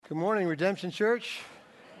Good morning, Redemption Church.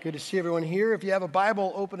 Good to see everyone here. If you have a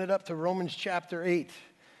Bible, open it up to Romans chapter 8.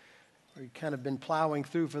 We've kind of been plowing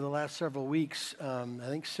through for the last several weeks, I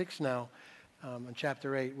think 6 now, on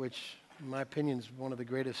chapter 8, which in my opinion is one of the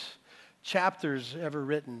greatest chapters ever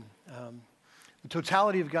written. The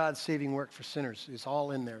totality of God's saving work for sinners is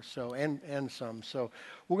all in there, so and some. So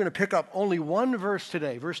we're going to pick up only one verse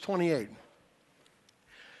today, verse 28.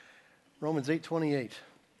 Romans 8:28.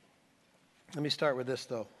 Let me start with this,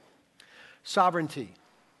 though. Sovereignty.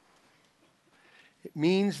 It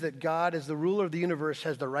means that God, as the ruler of the universe,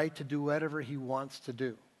 has the right to do whatever he wants to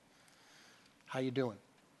do. How you doing?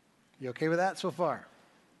 You okay with that so far?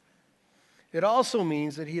 It also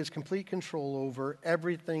means that he has complete control over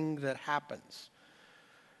everything that happens.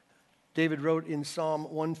 David wrote in Psalm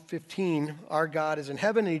 115, "Our God is in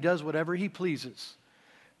heaven and he does whatever he pleases."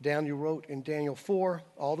 Daniel wrote in Daniel 4,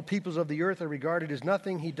 "All the peoples of the earth are regarded as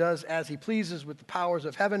nothing. He does as he pleases with the powers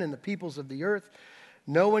of heaven and the peoples of the earth.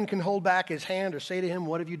 No one can hold back his hand or say to him,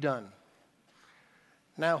 'What have you done?'"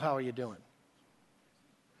 Now, how are you doing?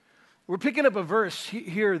 We're picking up a verse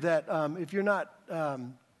here that if you're not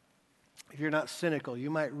cynical, you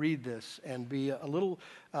might read this and be a little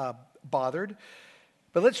bothered.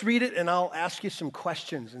 But let's read it, and I'll ask you some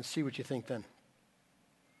questions and see what you think then.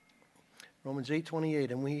 Romans 8:28,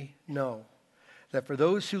 "And we know that for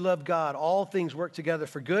those who love God, all things work together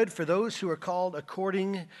for good, for those who are called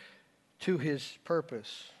according to his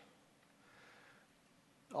purpose."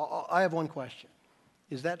 I have one question.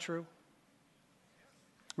 Is that true?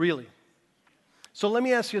 Really? So let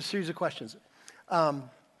me ask you a series of questions.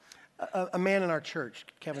 A man in our church,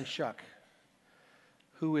 Kevin Shuck,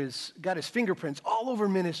 who has got his fingerprints all over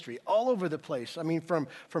ministry, all over the place. I mean, from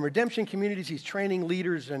Redemption Communities, he's training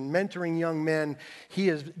leaders and mentoring young men. He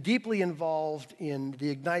is deeply involved in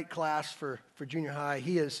the Ignite class for junior high.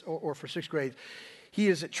 He is, or for sixth grade. He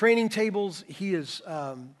is at training tables. He is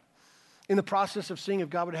in the process of seeing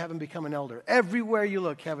if God would have him become an elder. Everywhere you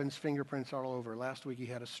look, Kevin's fingerprints are all over. Last week he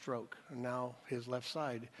had a stroke, and now his left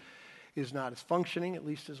side is not as functioning, at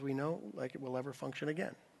least as we know, like it will ever function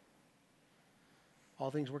again. All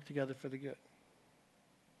things work together for the good.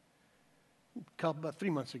 About 3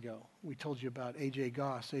 months ago, we told you about A.J.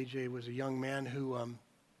 Goss. A.J. was a young man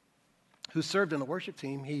who served in the worship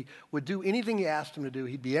team. He would do anything you asked him to do.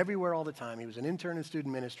 He'd be everywhere all the time. He was an intern in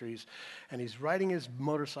student ministries, and he's riding his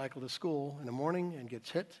motorcycle to school in the morning and gets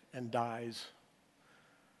hit and dies.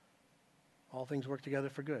 All things work together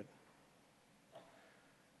for good.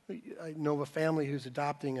 I know of a family who's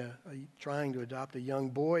trying to adopt a young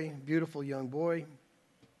boy, beautiful young boy.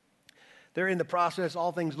 They're in the process,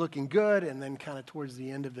 all things looking good, and then kind of towards the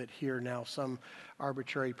end of it here now, some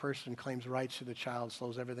arbitrary person claims rights to the child,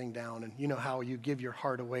 slows everything down. And you know how you give your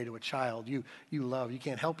heart away to a child you love. You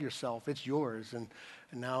can't help yourself. It's yours. And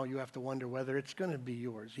now you have to wonder whether it's going to be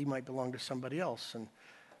yours. He might belong to somebody else. And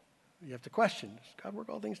you have to question, does God work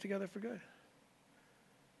all things together for good?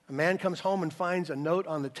 A man comes home and finds a note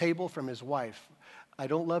on the table from his wife. "I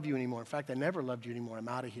don't love you anymore. In fact, I never loved you anymore. I'm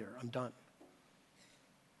out of here. I'm done."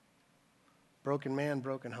 Broken man,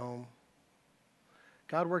 broken home.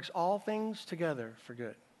 God works all things together for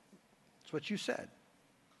good. That's what you said.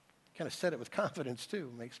 Kind of said it with confidence,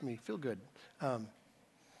 too. Makes me feel good.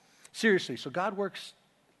 Seriously, so God works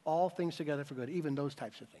all things together for good, even those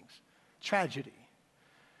types of things. Tragedy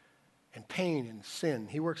and pain and sin.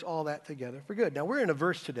 He works all that together for good. Now, we're in a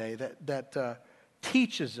verse today that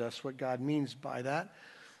teaches us what God means by that.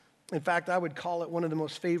 In fact, I would call it one of the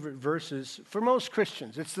most favorite verses for most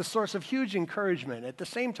Christians. It's the source of huge encouragement. At the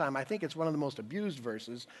same time, I think it's one of the most abused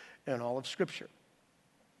verses in all of Scripture.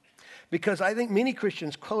 Because I think many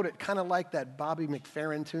Christians quote it kind of like that Bobby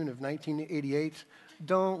McFerrin tune of 1988.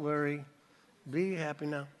 "Don't worry, be happy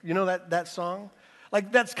now." You know that song?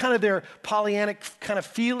 Like that's kind of their Pollyannic kind of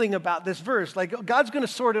feeling about this verse. Like God's going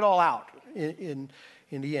to sort it all out in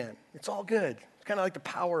the end. It's all good. It's kind of like the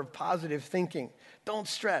power of positive thinking. Don't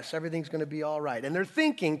stress. Everything's going to be all right. And they're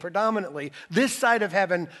thinking predominantly this side of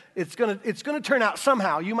heaven, it's going to turn out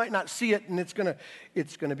somehow. You might not see it, and it's going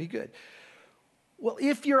to be good. Well,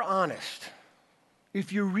 if you're honest,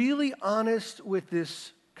 if you're really honest with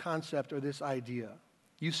this concept or this idea,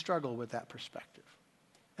 you struggle with that perspective,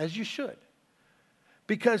 as you should.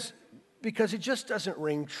 Because it just doesn't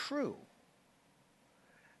ring true.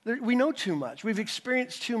 We know too much. We've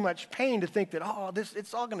experienced too much pain to think that,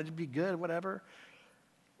 it's all going to be good, whatever.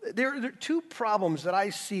 There are two problems that I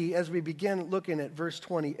see as we begin looking at verse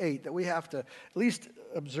 28 that we have to at least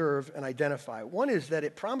observe and identify. One is that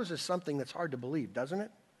it promises something that's hard to believe, doesn't it?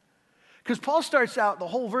 Because Paul starts out the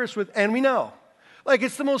whole verse with, "And we know." Like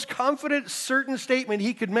it's the most confident, certain statement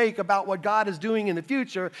he could make about what God is doing in the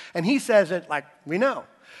future, and he says it like we know.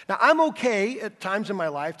 Now, I'm okay at times in my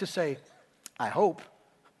life to say, I hope.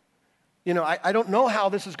 You know, I don't know how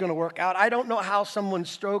this is going to work out. I don't know how someone's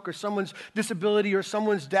stroke or someone's disability or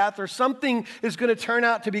someone's death or something is going to turn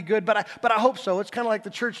out to be good, but I hope so. It's kind of like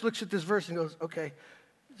the church looks at this verse and goes, okay,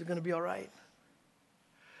 is it going to be all right?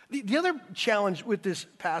 The other challenge with this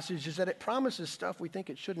passage is that it promises stuff we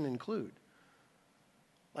think it shouldn't include.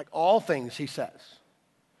 Like all things, he says.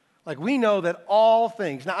 Like we know that all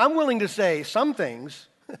things. Now, I'm willing to say some things,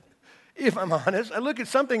 if I'm honest. I look at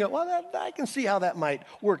something, well, I can see how that might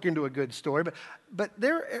work into a good story. But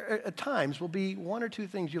there at times will be one or two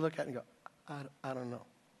things you look at and go, I don't know.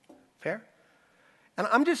 Fair? And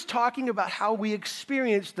I'm just talking about how we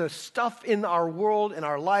experience the stuff in our world, in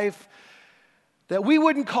our life, that we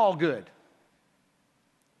wouldn't call good.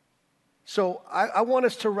 So I want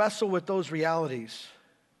us to wrestle with those realities.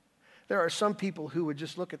 There are some people who would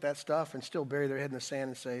just look at that stuff and still bury their head in the sand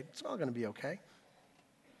and say, it's all going to be okay.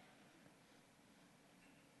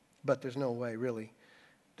 But there's no way, really,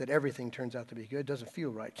 that everything turns out to be good. It doesn't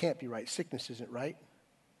feel right. Can't be right. Sickness isn't right.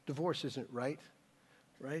 Divorce isn't right.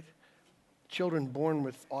 Right? Children born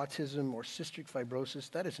with autism or cystic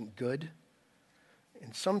fibrosis, that isn't good.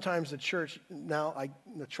 And sometimes the church,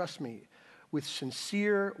 trust me, with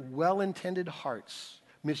sincere, well-intended hearts,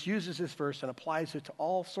 misuses this verse and applies it to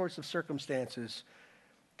all sorts of circumstances,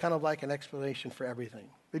 kind of like an explanation for everything.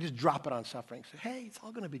 They just drop it on suffering. Say, hey, it's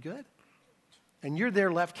all going to be good. And you're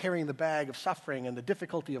there left carrying the bag of suffering and the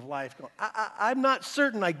difficulty of life going, I'm not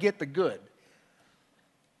certain I get the good.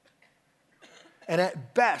 And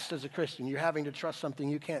at best, as a Christian, you're having to trust something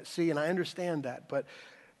you can't see, and I understand that.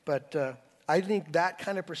 But I think that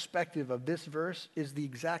kind of perspective of this verse is the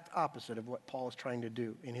exact opposite of what Paul is trying to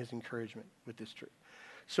do in his encouragement with this truth.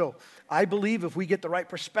 So I believe if we get the right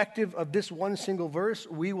perspective of this one single verse,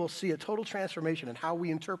 we will see a total transformation in how we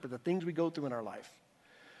interpret the things we go through in our life.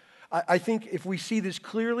 I think if we see this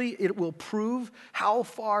clearly, it will prove how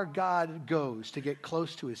far God goes to get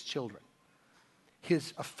close to his children,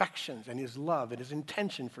 his affections and his love and his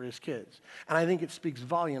intention for his kids. And I think it speaks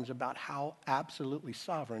volumes about how absolutely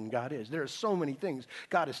sovereign God is. There are so many things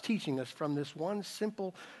God is teaching us from this one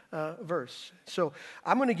simple verse. So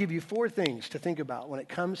I'm going to give you 4 things to think about when it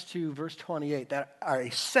comes to verse 28 that are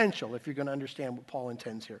essential if you're going to understand what Paul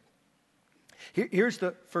intends here. Here's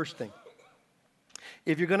the first thing.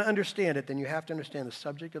 If you're going to understand it, then you have to understand the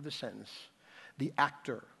subject of the sentence. The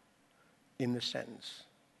actor in the sentence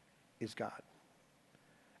is God.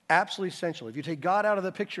 Absolutely essential. If you take God out of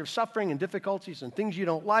the picture of suffering and difficulties and things you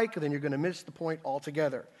don't like, then you're going to miss the point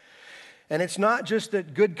altogether. And it's not just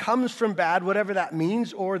that good comes from bad, whatever that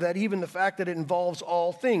means, or that even the fact that it involves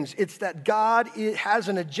all things. It's that God has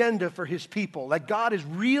an agenda for his people, that God is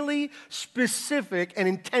really specific and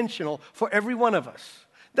intentional for every one of us.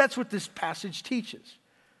 That's what this passage teaches.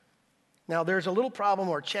 Now, there's a little problem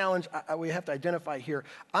or challenge we have to identify here.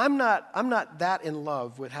 I'm not that in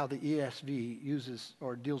love with how the ESV uses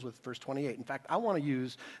or deals with verse 28. In fact, I want to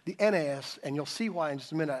use the NAS, and you'll see why in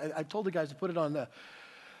just a minute. I told the guys to put it on the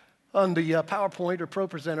PowerPoint or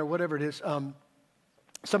ProPresenter, whatever it is.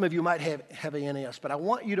 Some of you might have a NAS, but I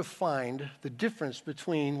want you to find the difference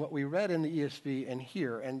between what we read in the ESV and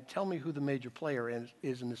here, and tell me who the major player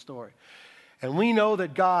is in the story. And we know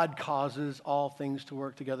that God causes all things to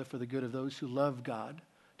work together for the good of those who love God,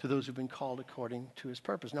 to those who've been called according to his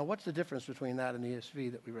purpose. Now, what's the difference between that and the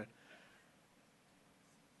ESV that we read?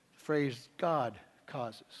 The phrase, God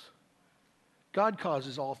causes. God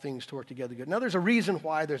causes all things to work together good. Now, there's a reason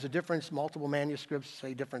why there's a difference. Multiple manuscripts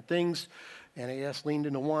say different things. NAS leaned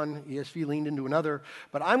into one, ESV leaned into another.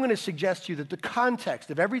 But I'm going to suggest to you that the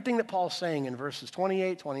context of everything that Paul's saying in verses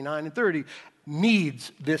 28, 29, and 30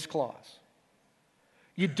 needs this clause.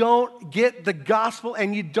 You don't get the gospel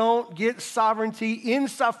and you don't get sovereignty in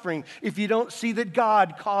suffering if you don't see that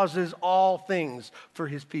God causes all things for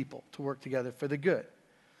his people to work together for the good.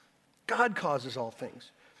 God causes all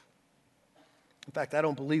things. In fact, I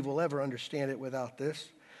don't believe we'll ever understand it without this.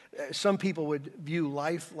 Some people would view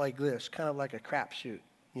life like this, kind of like a crapshoot,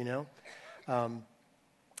 you know.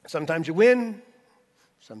 Sometimes you win,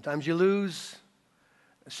 sometimes you lose.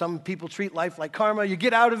 Some people treat life like karma. You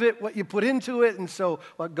get out of it what you put into it, and so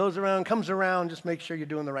what goes around comes around. Just make sure you're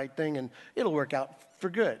doing the right thing, and it'll work out for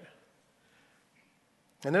good.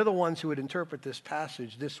 And they're the ones who would interpret this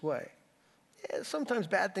passage this way. Yeah, sometimes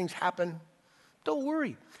bad things happen. Don't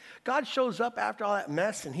worry. God shows up after all that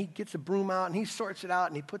mess, and he gets a broom out, and he sorts it out,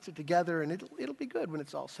 and he puts it together, and it'll be good when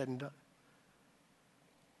it's all said and done.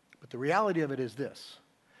 But the reality of it is this.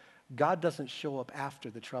 God doesn't show up after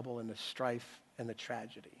the trouble and the strife and the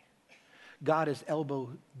tragedy. God is elbow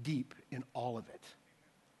deep in all of it,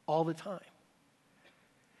 all the time.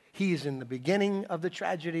 He is in the beginning of the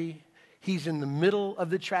tragedy, he's in the middle of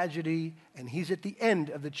the tragedy, and he's at the end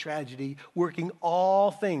of the tragedy, working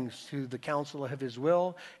all things to the counsel of his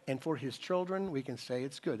will. And for his children, we can say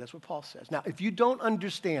it's good. That's what Paul says. Now, if you don't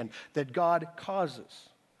understand that God causes,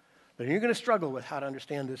 then you're going to struggle with how to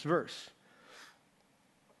understand this verse.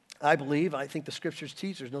 I think the scriptures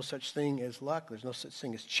teach there's no such thing as luck. There's no such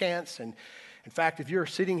thing as chance. And in fact, if you're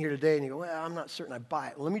sitting here today and you go, well, I'm not certain I buy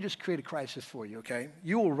it. Well, let me just create a crisis for you, okay?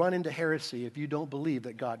 You will run into heresy if you don't believe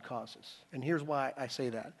that God causes. And here's why I say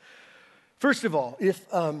that. First of all,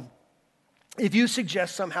 if you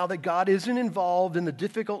suggest somehow that God isn't involved in the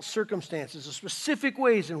difficult circumstances, the specific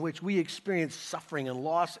ways in which we experience suffering and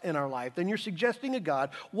loss in our life, then you're suggesting a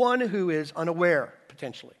God, one who is unaware,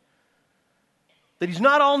 potentially. That he's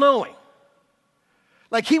not all-knowing.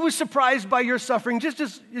 Like he was surprised by your suffering just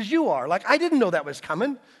as you are. Like, I didn't know that was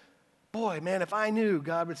coming. Boy, man, if I knew,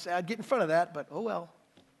 God would say, I'd get in front of that, but oh well.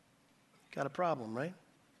 Got a problem, right?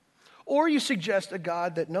 Or you suggest a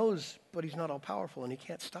God that knows, but he's not all-powerful and he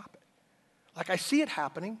can't stop it. Like, I see it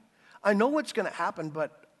happening. I know what's going to happen,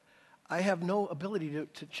 but I have no ability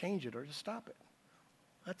to change it or to stop it.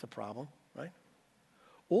 That's a problem, right?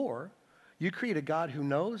 Or you create a God who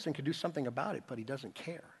knows and can do something about it, but he doesn't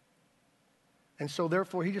care. And so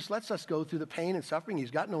therefore, he just lets us go through the pain and suffering. He's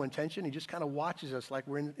got no intention. He just kind of watches us like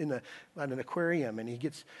we're in an aquarium, and he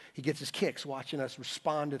gets his kicks watching us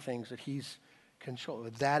respond to things that he's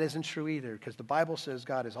controlling. That isn't true either, because the Bible says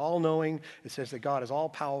God is all-knowing. It says that God is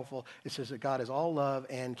all-powerful. It says that God is all love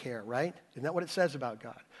and care, right? Isn't that what it says about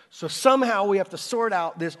God? So somehow we have to sort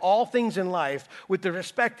out this all things in life with the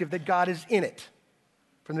perspective that God is in it.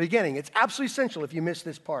 From the beginning. It's absolutely essential if you miss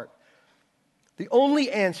this part. The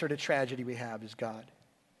only answer to tragedy we have is God.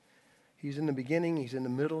 He's in the beginning, he's in the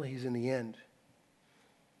middle, he's in the end.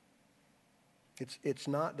 It's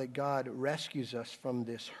not that God rescues us from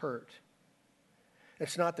this hurt.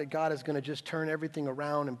 It's not that God is going to just turn everything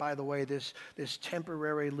around, and by the way, this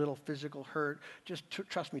temporary little physical hurt, just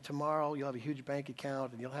trust me, tomorrow you'll have a huge bank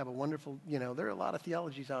account and you'll have a wonderful, there are a lot of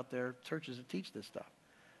theologies out there, churches that teach this stuff.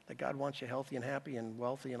 That God wants you healthy and happy and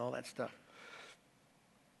wealthy and all that stuff.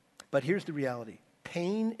 But here's the reality.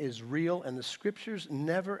 Pain is real, and the scriptures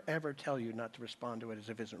never, ever tell you not to respond to it as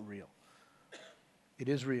if it isn't real. It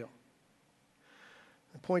is real.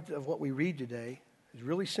 The point of what we read today is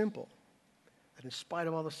really simple. That in spite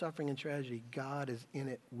of all the suffering and tragedy, God is in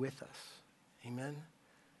it with us. Amen?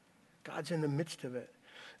 God's in the midst of it.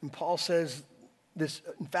 And Paul says this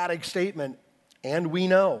emphatic statement, and we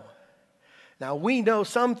know. Now, we know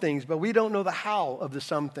some things, but we don't know the how of the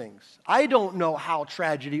some things. I don't know how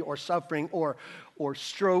tragedy or suffering or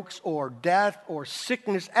strokes or death or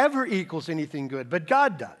sickness ever equals anything good, but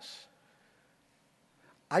God does.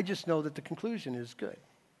 I just know that the conclusion is good.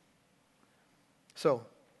 So,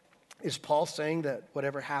 is Paul saying that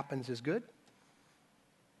whatever happens is good?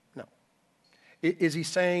 No. Is he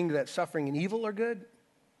saying that suffering and evil are good?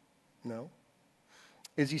 No.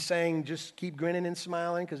 Is he saying just keep grinning and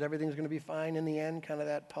smiling because everything's going to be fine in the end, kind of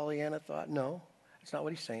that Pollyanna thought? No, that's not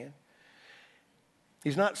what he's saying.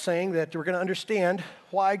 He's not saying that we're going to understand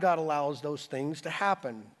why God allows those things to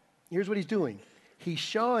happen. Here's what he's doing. He's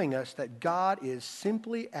showing us that God is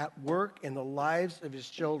simply at work in the lives of his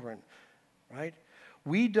children, right?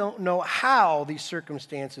 We don't know how these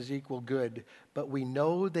circumstances equal good, but we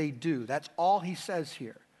know they do. That's all he says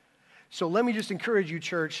here. So let me just encourage you,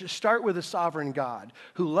 church, start with a sovereign God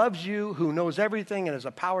who loves you, who knows everything, and has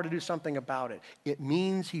the power to do something about it. It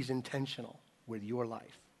means he's intentional with your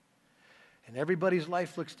life. And everybody's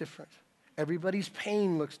life looks different. Everybody's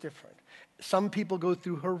pain looks different. Some people go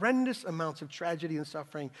through horrendous amounts of tragedy and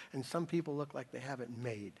suffering, and some people look like they have it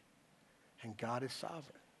made. And God is sovereign.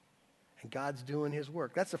 And God's doing his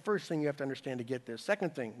work. That's the first thing you have to understand to get this.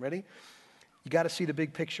 Second thing, ready? You got to see the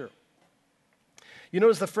big picture. You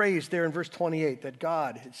notice the phrase there in verse 28 that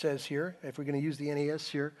God, it says here, if we're going to use the NAS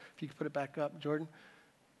here, if you could put it back up, Jordan.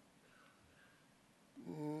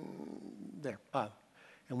 There.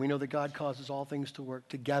 And we know that God causes all things to work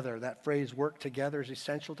together. That phrase, work together, is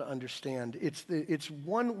essential to understand. It's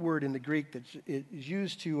one word in the Greek that is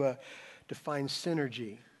used to define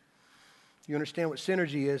synergy. You understand what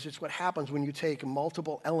synergy is? It's what happens when you take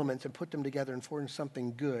multiple elements and put them together and form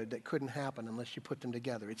something good that couldn't happen unless you put them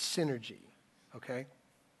together. It's synergy. Okay?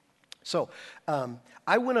 So,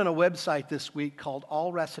 I went on a website this week called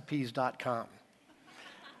allrecipes.com.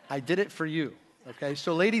 I did it for you. Okay?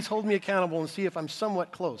 So, ladies, hold me accountable and see if I'm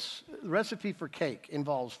somewhat close. The recipe for cake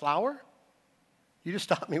involves flour, You just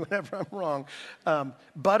stop me whenever I'm wrong.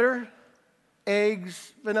 Butter,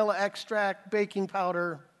 eggs, vanilla extract, baking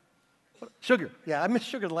powder, sugar. Yeah, I missed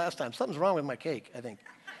sugar the last time. Something's wrong with my cake, I think.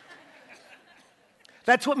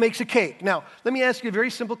 That's what makes a cake. Now, let me ask you a very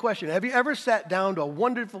simple question. Have you ever sat down to a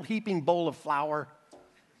wonderful heaping bowl of flour?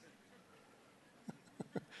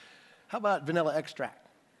 How about vanilla extract?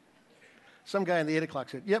 Some guy in the 8 o'clock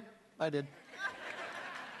said, yep, I did.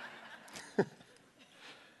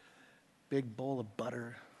 Big bowl of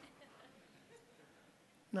butter.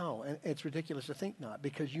 No, and it's ridiculous to think not,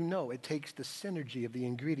 because you know it takes the synergy of the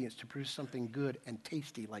ingredients to produce something good and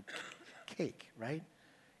tasty like cake, right?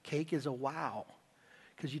 Cake is a wow.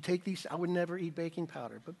 Because you take these, I would never eat baking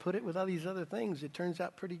powder, but put it with all these other things, it turns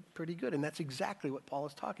out pretty good. And that's exactly what Paul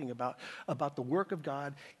is talking about the work of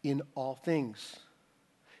God in all things.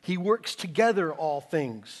 He works together all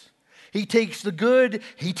things. He takes the good,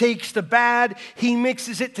 he takes the bad, he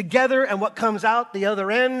mixes it together, and what comes out the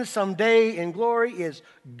other end someday in glory is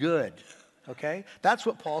good. Okay? That's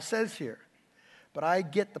what Paul says here. But I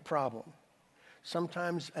get the problem.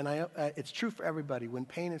 Sometimes, and it's true for everybody, when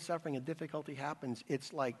pain and suffering and difficulty happens,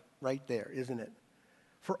 it's like right there, isn't it?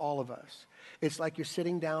 For all of us. It's like you're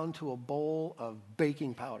sitting down to a bowl of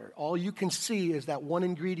baking powder. All you can see is that one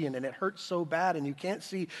ingredient, and it hurts so bad, and you can't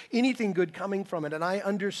see anything good coming from it, and I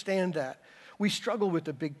understand that. We struggle with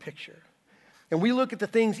the big picture. And we look at the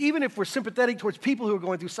things, even if we're sympathetic towards people who are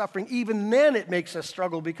going through suffering, even then it makes us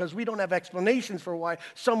struggle because we don't have explanations for why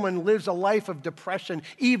someone lives a life of depression,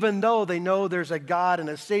 even though they know there's a God and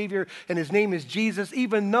a Savior, and His name is Jesus,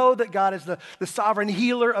 even though that God is the sovereign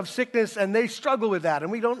healer of sickness, and they struggle with that,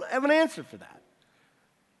 and we don't have an answer for that.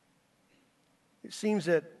 It seems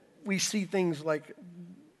that we see things like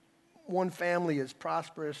one family is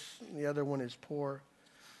prosperous, and the other one is poor.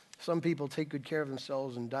 Some people take good care of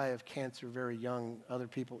themselves and die of cancer very young. Other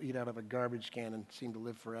people eat out of a garbage can and seem to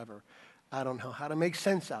live forever. I don't know how to make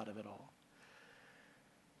sense out of it all.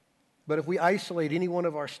 But if we isolate any one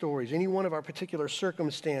of our stories, any one of our particular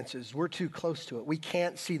circumstances, we're too close to it. We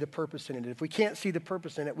can't see the purpose in it. If we can't see the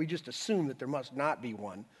purpose in it, we just assume that there must not be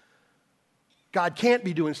one. God can't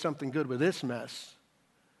be doing something good with this mess.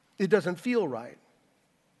 It doesn't feel right.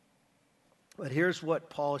 But here's what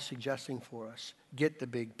Paul is suggesting for us. Get the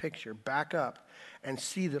big picture. Back up and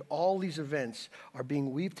see that all these events are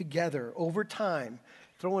being weaved together over time,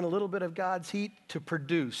 throwing a little bit of God's heat to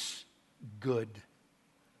produce good.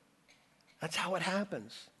 That's how it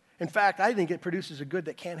happens. In fact, I think it produces a good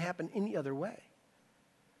that can't happen any other way.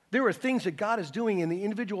 There are things that God is doing in the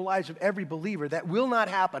individual lives of every believer that will not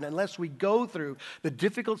happen unless we go through the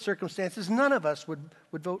difficult circumstances none of us would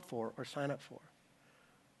vote for or sign up for.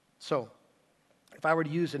 So, if I were to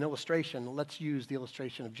use an illustration, let's use the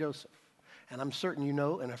illustration of Joseph. And I'm certain you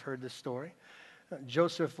know and have heard this story.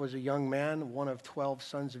 Joseph was a young man, one of 12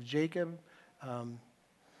 sons of Jacob.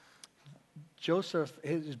 Joseph,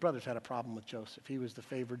 his brothers had a problem with Joseph. He was the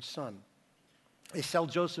favored son. They sell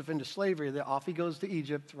Joseph into slavery. Off he goes to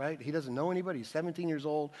Egypt, right? He doesn't know anybody. He's 17 years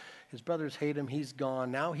old. His brothers hate him. He's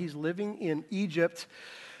gone. Now he's living in Egypt,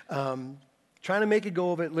 trying to make a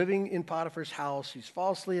go of it, living in Potiphar's house. He's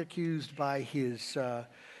falsely accused by his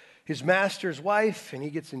master's wife, and he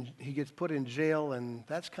gets put in jail, and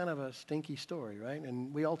that's kind of a stinky story, right?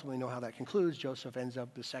 And we ultimately know how that concludes. Joseph ends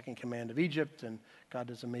up the second command of Egypt, and God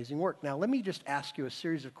does amazing work. Now, let me just ask you a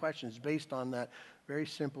series of questions based on that very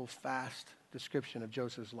simple, fast description of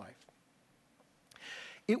Joseph's life.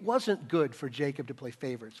 It wasn't good for Jacob to play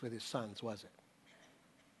favorites with his sons, was it?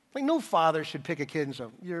 Like, no father should pick a kid and say,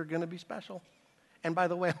 you're going to be special. And by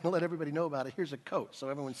the way, I'm going to let everybody know about it. Here's a coat so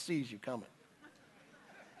everyone sees you coming.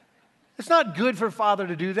 It's not good for a father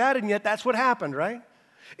to do that, and yet that's what happened, right?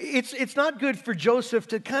 It's not good for Joseph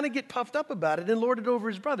to kind of get puffed up about it and lord it over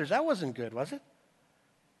his brothers. That wasn't good, was it?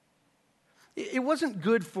 It wasn't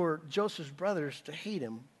good for Joseph's brothers to hate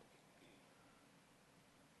him.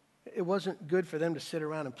 It wasn't good for them to sit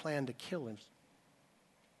around and plan to kill him.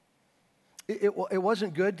 It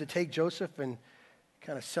wasn't good to take Joseph and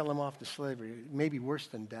kind of sell him off to slavery, maybe worse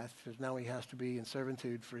than death, because now he has to be in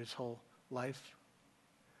servitude for his whole life.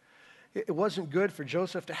 It wasn't good for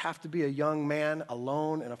Joseph to have to be a young man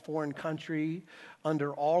alone in a foreign country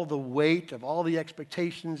under all the weight of all the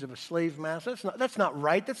expectations of a slave master. That's not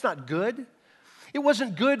right. That's not good. It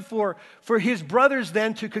wasn't good for his brothers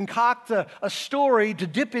then to concoct a story to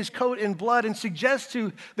dip his coat in blood and suggest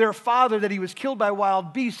to their father that he was killed by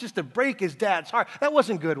wild beasts just to break his dad's heart. That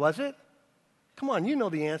wasn't good, was it? Come on, you know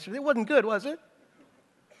the answer. It wasn't good, was it?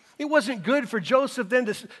 It wasn't good for Joseph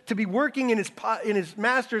then to be working in his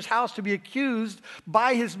master's house to be accused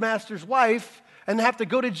by his master's wife and have to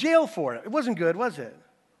go to jail for it. It wasn't good, was it?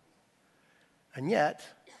 And yet,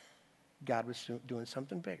 God was doing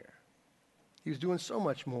something bigger. He was doing so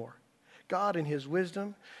much more. God, in his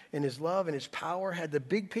wisdom, in his love, and his power, had the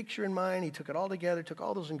big picture in mind. He took it all together, took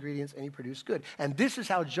all those ingredients, and he produced good. And this is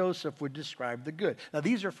how Joseph would describe the good. Now,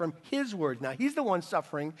 these are from his words. Now, he's the one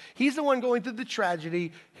suffering. He's the one going through the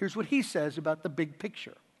tragedy. Here's what he says about the big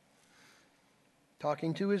picture.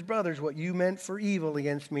 Talking to his brothers, what you meant for evil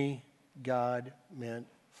against me, God meant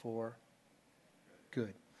for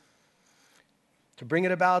good. To bring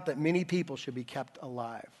it about that many people should be kept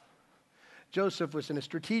alive. Joseph was in a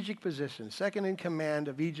strategic position, second in command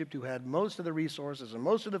of Egypt, who had most of the resources and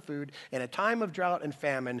most of the food in a time of drought and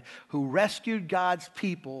famine, who rescued God's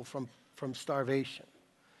people from starvation.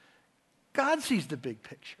 God sees the big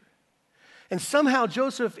picture. And somehow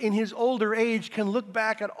Joseph, in his older age, can look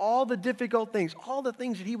back at all the difficult things, all the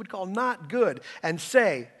things that he would call not good, and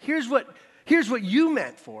say, here's what you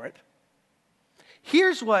meant for it.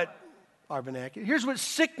 Here's what our vernacular. Here's what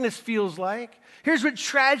sickness feels like. Here's what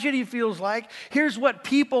tragedy feels like. Here's what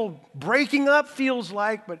people breaking up feels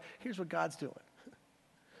like. But here's what God's doing.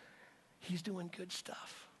 He's doing good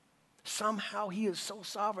stuff. Somehow he is so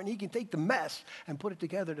sovereign, he can take the mess and put it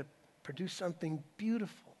together to produce something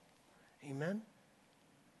beautiful. Amen?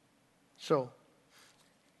 So,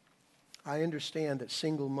 I understand that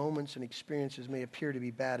single moments and experiences may appear to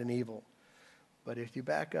be bad and evil. But if you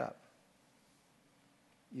back up,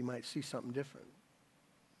 you might see something different.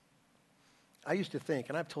 I used to think,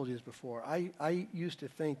 and I've told you this before, I used to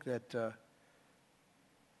think that the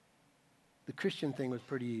Christian thing was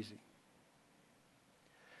pretty easy.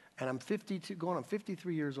 And I'm 52, going on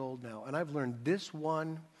 53 years old now, and I've learned this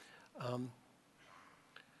one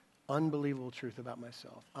unbelievable truth about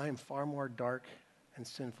myself. I am far more dark and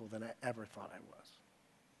sinful than I ever thought I was.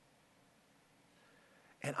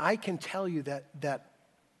 And I can tell you that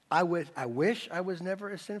I wish I was never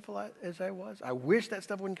as sinful as I was. I wish that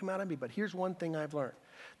stuff wouldn't come out of me. But here's one thing I've learned.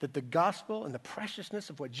 That the gospel and the preciousness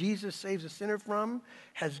of what Jesus saves a sinner from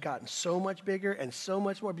has gotten so much bigger and so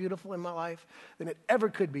much more beautiful in my life than it ever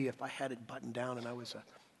could be if I had it buttoned down and I was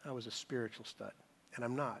a spiritual stud. And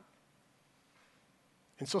I'm not.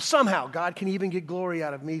 And so somehow God can even get glory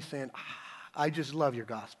out of me saying, I just love your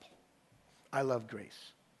gospel. I love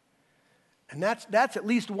grace. And that's at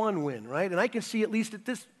least one win, right? And I can see at least at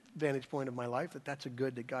this vantage point of my life that's a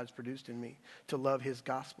good that God's produced in me to love his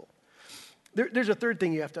gospel. There's a third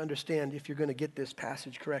thing you have to understand if you're going to get this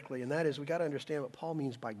passage correctly, and that is we got to understand what Paul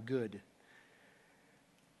means by good.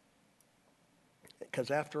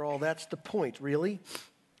 Because after all, that's the point, really,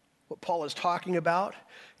 what Paul is talking about.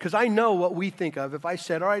 Because I know what we think of. If I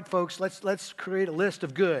said, all right, folks, let's create a list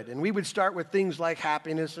of good, and we would start with things like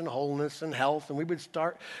happiness and wholeness and health, and we would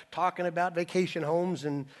start talking about vacation homes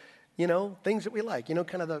and things that we like,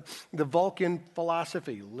 kind of the Vulcan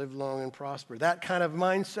philosophy, live long and prosper, that kind of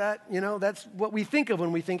mindset, that's what we think of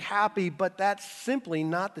when we think happy, but that's simply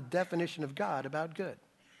not the definition of God about good,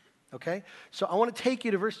 okay? So I want to take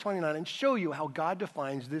you to verse 29 and show you how God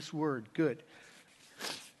defines this word, good.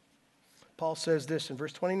 Paul says this in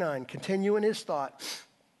verse 29, continue in his thought,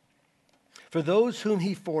 for those whom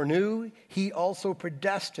he foreknew, he also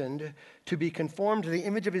predestined to be conformed to the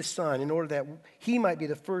image of his Son in order that he might be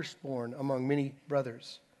the firstborn among many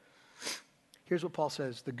brothers. Here's what Paul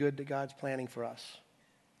says, the good that God's planning for us.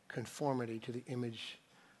 Conformity to the image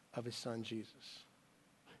of his Son, Jesus.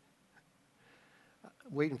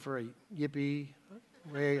 Waiting for a yippee,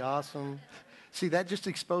 way awesome. See, that just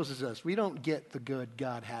exposes us. We don't get the good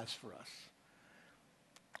God has for us.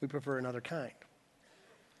 We prefer another kind.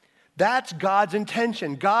 That's God's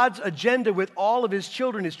intention. God's agenda with all of his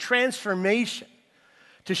children is transformation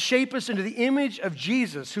to shape us into the image of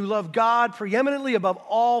Jesus, who loved God preeminently above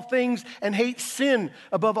all things and hates sin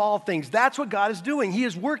above all things. That's what God is doing. He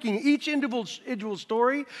is working each individual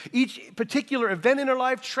story, each particular event in our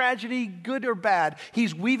life, tragedy, good or bad.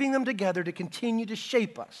 He's weaving them together to continue to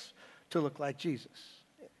shape us to look like Jesus.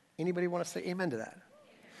 Anybody want to say amen to that?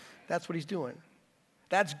 That's what he's doing.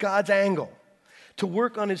 That's God's angle. To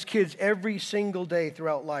work on his kids every single day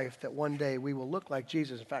throughout life, that one day we will look like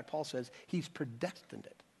Jesus. In fact, Paul says he's predestined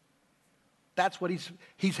it. That's what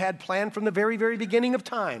he's had planned from the very, very beginning of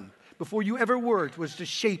time, before you ever were, was to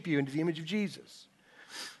shape you into the image of Jesus.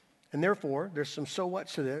 And therefore, there's some so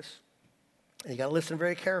what's to this, and you got to listen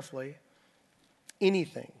very carefully.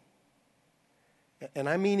 Anything, and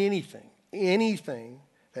I mean anything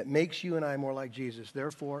that makes you and I more like Jesus,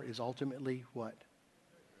 therefore, is ultimately what?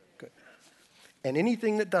 Good. And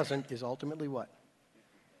anything that doesn't is ultimately what?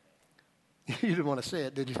 You didn't want to say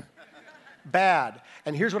it, did you? Bad.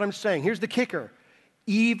 And here's what I'm saying. Here's the kicker.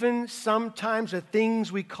 Even sometimes the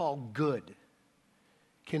things we call good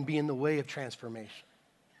can be in the way of transformation.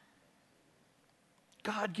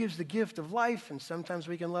 God gives the gift of life, and sometimes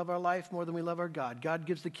we can love our life more than we love our God. God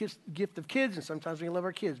gives the gift of kids, and sometimes we can love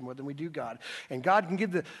our kids more than we do God. And God can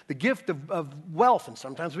give the gift of wealth, and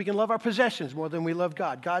sometimes we can love our possessions more than we love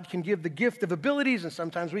God. God can give the gift of abilities, and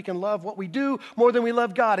sometimes we can love what we do more than we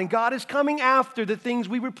love God. And God is coming after the things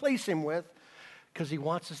we replace him with because he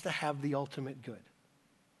wants us to have the ultimate good.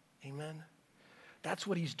 Amen? That's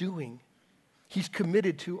what he's doing. He's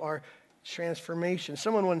committed to our transformation.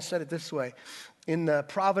 Someone once said it this way: in the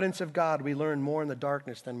providence of God, we learn more in the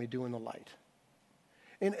darkness than we do in the light.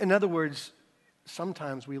 In other words,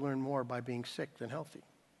 sometimes we learn more by being sick than healthy.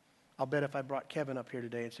 I'll bet if I brought Kevin up here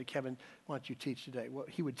today and said, Kevin, why don't you teach today? What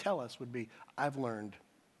he would tell us would be, I've learned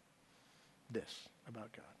this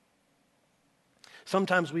about God.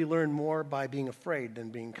 Sometimes we learn more by being afraid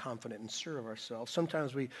than being confident and sure of ourselves.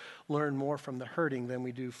 Sometimes we learn more from the hurting than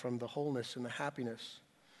we do from the wholeness and the happiness.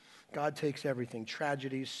 God takes everything,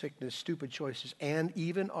 tragedies, sickness, stupid choices, and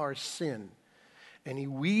even our sin, and he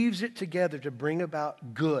weaves it together to bring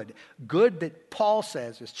about good. Good that Paul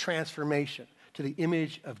says is transformation to the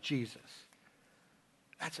image of Jesus.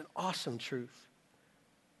 That's an awesome truth.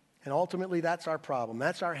 And ultimately, that's our problem.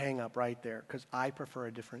 That's our hang-up right there, because I prefer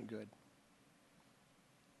a different good.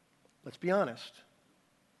 Let's be honest.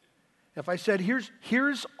 If I said,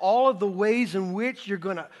 here's all of the ways in which you're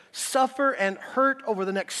going to suffer and hurt over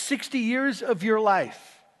the next 60 years of your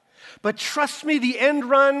life, but trust me, the end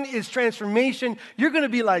run is transformation, you're going to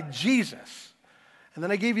be like Jesus. And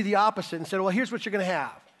then I gave you the opposite and said, well, here's what you're going to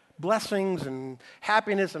have: blessings and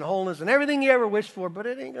happiness and wholeness and everything you ever wished for, but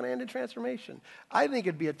it ain't going to end in transformation. I think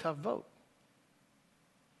it'd be a tough vote.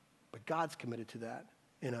 But God's committed to that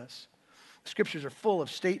in us. Scriptures are full of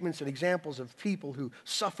statements and examples of people who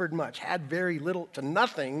suffered much, had very little to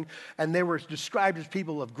nothing, and they were described as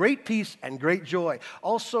people of great peace and great joy.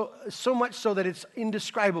 Also, so much so that it's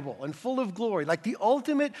indescribable and full of glory, like the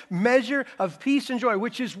ultimate measure of peace and joy,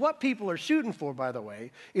 which is what people are shooting for, by the way,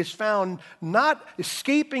 is found not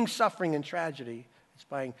escaping suffering and tragedy. It's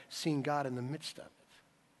by seeing God in the midst of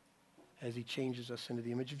it as he changes us into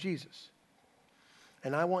the image of Jesus.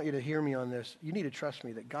 And I want you to hear me on this. You need to trust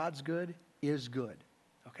me that God's good is good,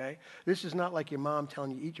 okay? This is not like your mom telling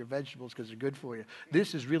you eat your vegetables because they're good for you.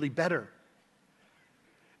 This is really better.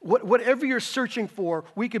 Whatever you're searching for,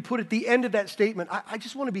 we could put at the end of that statement, I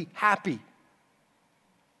just want to be happy.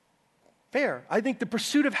 Fair. I think the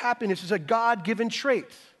pursuit of happiness is a God-given trait.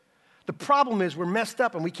 The problem is we're messed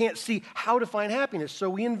up and we can't see how to find happiness, so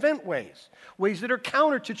we invent ways that are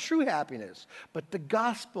counter to true happiness. But the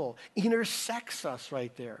gospel intersects us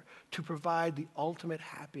right there to provide the ultimate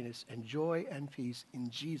happiness and joy and peace in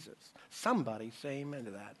Jesus. Somebody say amen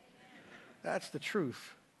to that. That's the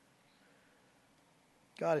truth.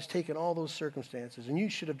 God has taken all those circumstances, and you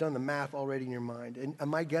should have done the math already in your mind. And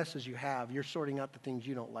my guess is you have. You're sorting out the things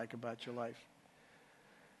you don't like about your life.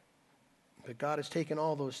 But God has taken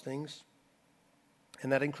all those things,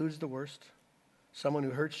 and that includes the worst. Someone who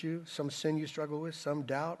hurts you, some sin you struggle with, some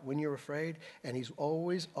doubt when you're afraid, and he's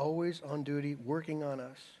always, always on duty working on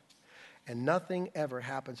us. And nothing ever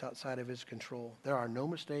happens outside of his control. There are no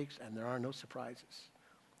mistakes and there are no surprises.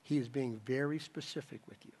 He is being very specific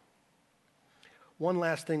with you. One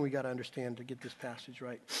last thing we got to understand to get this passage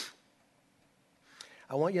right.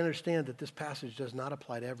 I want you to understand that this passage does not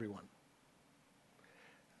apply to everyone.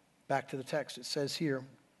 Back to the text, it says here,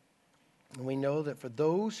 and we know that for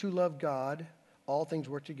those who love God, all things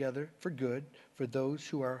work together for good, for those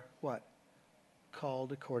who are what?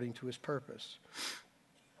 Called according to his purpose.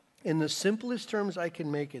 In the simplest terms I can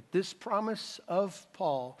make it, this promise of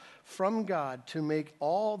Paul from God to make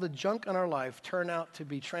all the junk in our life turn out to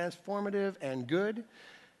be transformative and good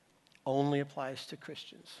only applies to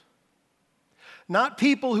Christians. Not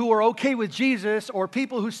people who are okay with Jesus or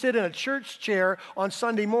people who sit in a church chair on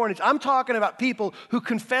Sunday mornings. I'm talking about people who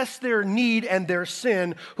confess their need and their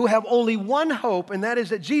sin, who have only one hope, and that is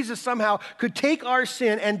that Jesus somehow could take our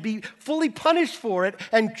sin and be fully punished for it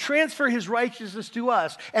and transfer his righteousness to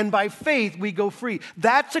us. And by faith, we go free.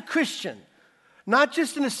 That's a Christian. Not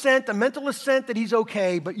just an assent, a mental assent that he's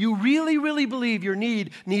okay, but you really, really believe your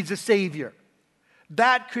need needs a Savior.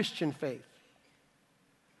 That Christian faith.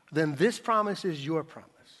 Then this promise is your promise.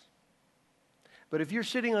 But if you're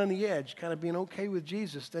sitting on the edge, kind of being okay with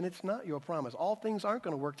Jesus, then it's not your promise. All things aren't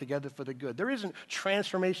going to work together for the good. There isn't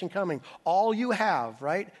transformation coming. All you have,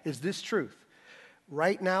 right, is this truth.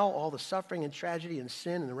 Right now, all the suffering and tragedy and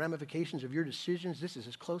sin and the ramifications of your decisions, this is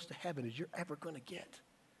as close to heaven as you're ever going to get.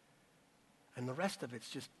 And the rest of it's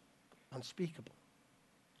just unspeakable.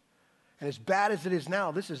 And as bad as it is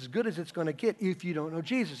now, this is as good as it's going to get if you don't know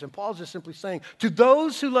Jesus. And Paul's just simply saying, to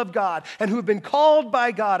those who love God and who have been called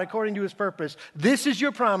by God according to his purpose, this is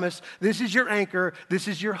your promise, this is your anchor, this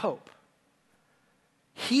is your hope.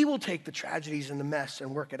 He will take the tragedies and the mess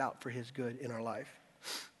and work it out for his good in our life.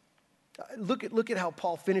 Look at how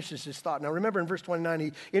Paul finishes his thought. Now remember in verse 29,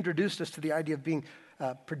 he introduced us to the idea of being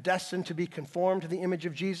predestined to be conformed to the image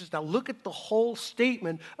of Jesus. Now look at the whole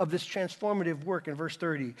statement of this transformative work in verse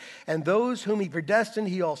 30. And those whom he predestined,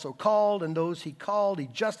 he also called. And those he called, he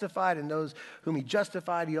justified. And those whom he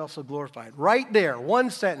justified, he also glorified. Right there, one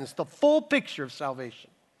sentence, the full picture of salvation.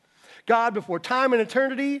 God, before time and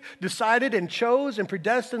eternity, decided and chose and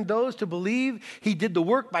predestined those to believe. He did the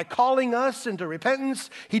work by calling us into repentance.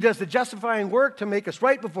 He does the justifying work to make us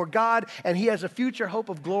right before God, and he has a future hope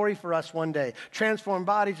of glory for us one day. Transformed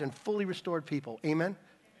bodies and fully restored people. Amen?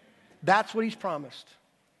 That's what he's promised.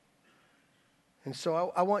 And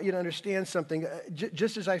so I want you to understand something,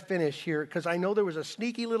 just as I finish here, because I know there was a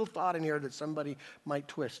sneaky little thought in here that somebody might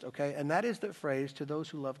twist, okay? And that is the phrase, to those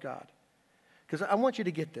who love God. Because I want you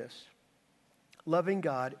to get this. Loving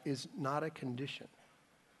God is not a condition.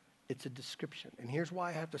 It's a description. And here's why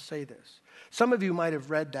I have to say this. Some of you might have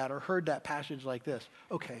read that or heard that passage like this.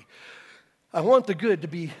 Okay, I want the good to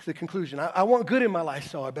be the conclusion. I want good in my life,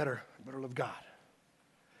 so I better love God.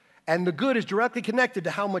 And the good is directly connected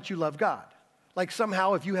to how much you love God. Like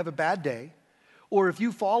somehow if you have a bad day, or if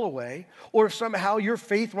you fall away, or if somehow your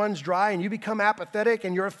faith runs dry and you become apathetic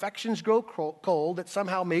and your affections grow cold, that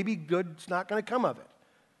somehow maybe good's not going to come of it.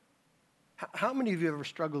 How many of you ever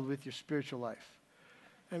struggled with your spiritual life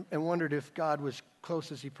and wondered if God was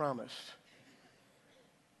close as he promised?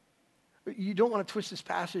 You don't want to twist this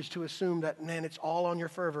passage to assume that, man, it's all on your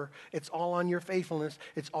fervor. It's all on your faithfulness.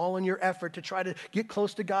 It's all on your effort to try to get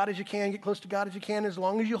close to God as you can, get close to God as you can, as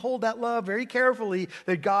long as you hold that love very carefully,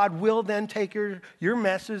 that God will then take your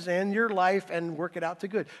messes and your life and work it out to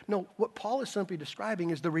good. No, what Paul is simply describing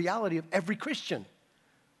is the reality of every Christian.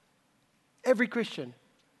 Every Christian.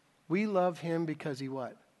 We love him because he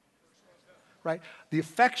what? Right? The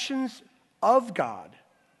affections of God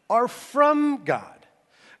are from God.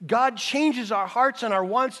 God changes our hearts and our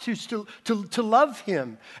wants to love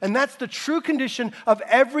him. And that's the true condition of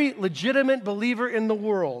every legitimate believer in the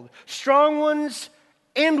world. Strong ones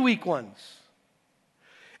and weak ones.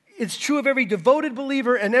 It's true of every devoted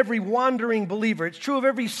believer and every wandering believer. It's true of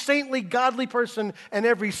every saintly, godly person and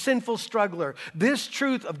every sinful struggler. This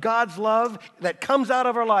truth of God's love that comes out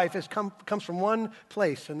of our life comes from one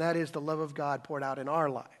place, and that is the love of God poured out in our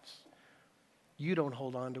lives. You don't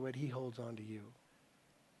hold on to it. He holds on to you.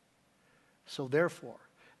 So therefore,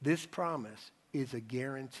 this promise is a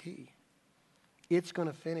guarantee. It's going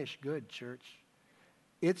to finish good, church.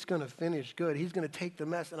 It's going to finish good. He's going to take the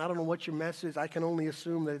mess, and I don't know what your mess is. I can only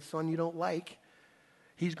assume that it's one you don't like.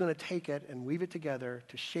 He's going to take it and weave it together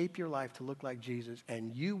to shape your life to look like Jesus,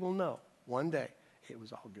 and you will know one day it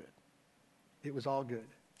was all good. It was all good.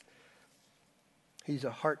 He's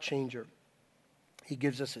a heart changer. He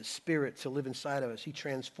gives us his spirit to live inside of us. He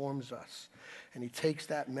transforms us, and he takes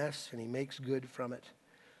that mess and he makes good from it.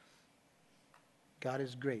 God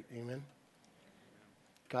is great. Amen.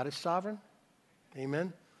 God is sovereign.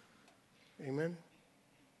 Amen. Amen.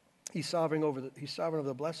 He's sovereign over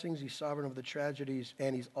the blessings. He's sovereign over the tragedies.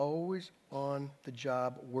 And he's always on the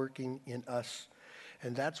job working in us.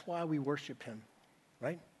 And that's why we worship him,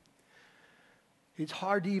 right? It's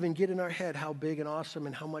hard to even get in our head how big and awesome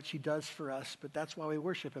and how much he does for us. But that's why we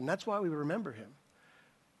worship him. That's why we remember him.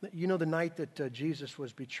 You know, the night that Jesus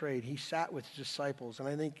was betrayed, he sat with his disciples. And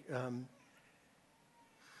I think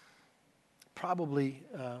probably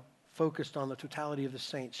focused on the totality of the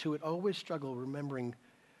saints who would always struggle remembering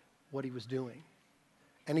what he was doing.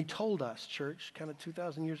 And he told us, church, kind of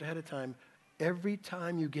 2,000 years ahead of time, every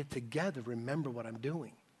time you get together, remember what I'm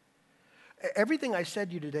doing. Everything I said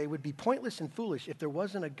to you today would be pointless and foolish if there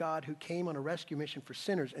wasn't a God who came on a rescue mission for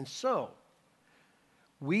sinners. And so,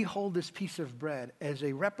 we hold this piece of bread as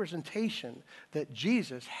a representation that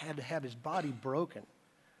Jesus had to have his body broken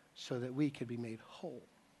so that we could be made whole.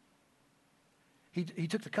 He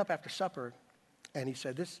took the cup after supper, and he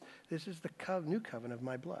said, this is the new covenant of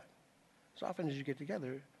my blood. As often as you get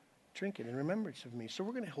together, drink it in remembrance of me. So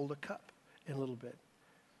we're going to hold a cup in a little bit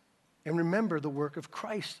and remember the work of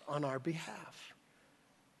Christ on our behalf.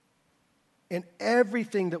 And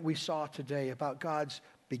everything that we saw today about God's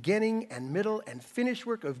beginning and middle and finished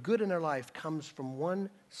work of good in our life comes from one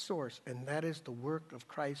source, and that is the work of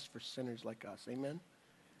Christ for sinners like us. Amen?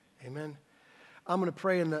 Amen. I'm going to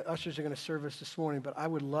pray, and the ushers are going to serve us this morning, but I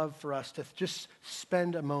would love for us to just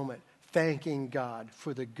spend a moment thanking God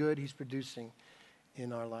for the good he's producing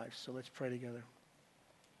in our lives. So let's pray together.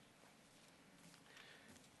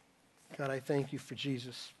 God, I thank you for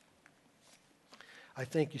Jesus. I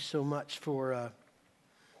thank you so much for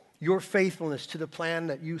your faithfulness to the plan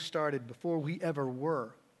that you started before we ever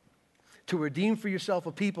were, to redeem for yourself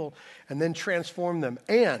a people and then transform them,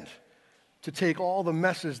 and to take all the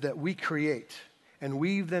messes that we create and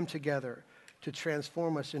weave them together to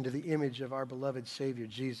transform us into the image of our beloved Savior,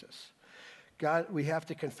 Jesus. God, we have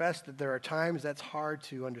to confess that there are times that's hard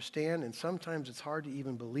to understand, and sometimes it's hard to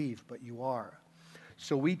even believe, but you are.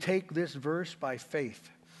 So we take this verse by faith,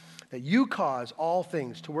 that you cause all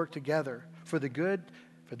things to work together for the good,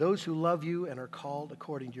 for those who love you and are called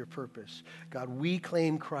according to your purpose. God, we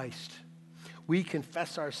claim Christ. We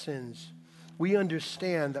confess our sins. We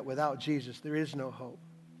understand that without Jesus, there is no hope.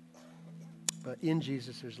 But in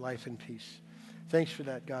Jesus, there's life and peace. Thanks for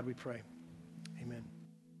that, God, we pray. Amen.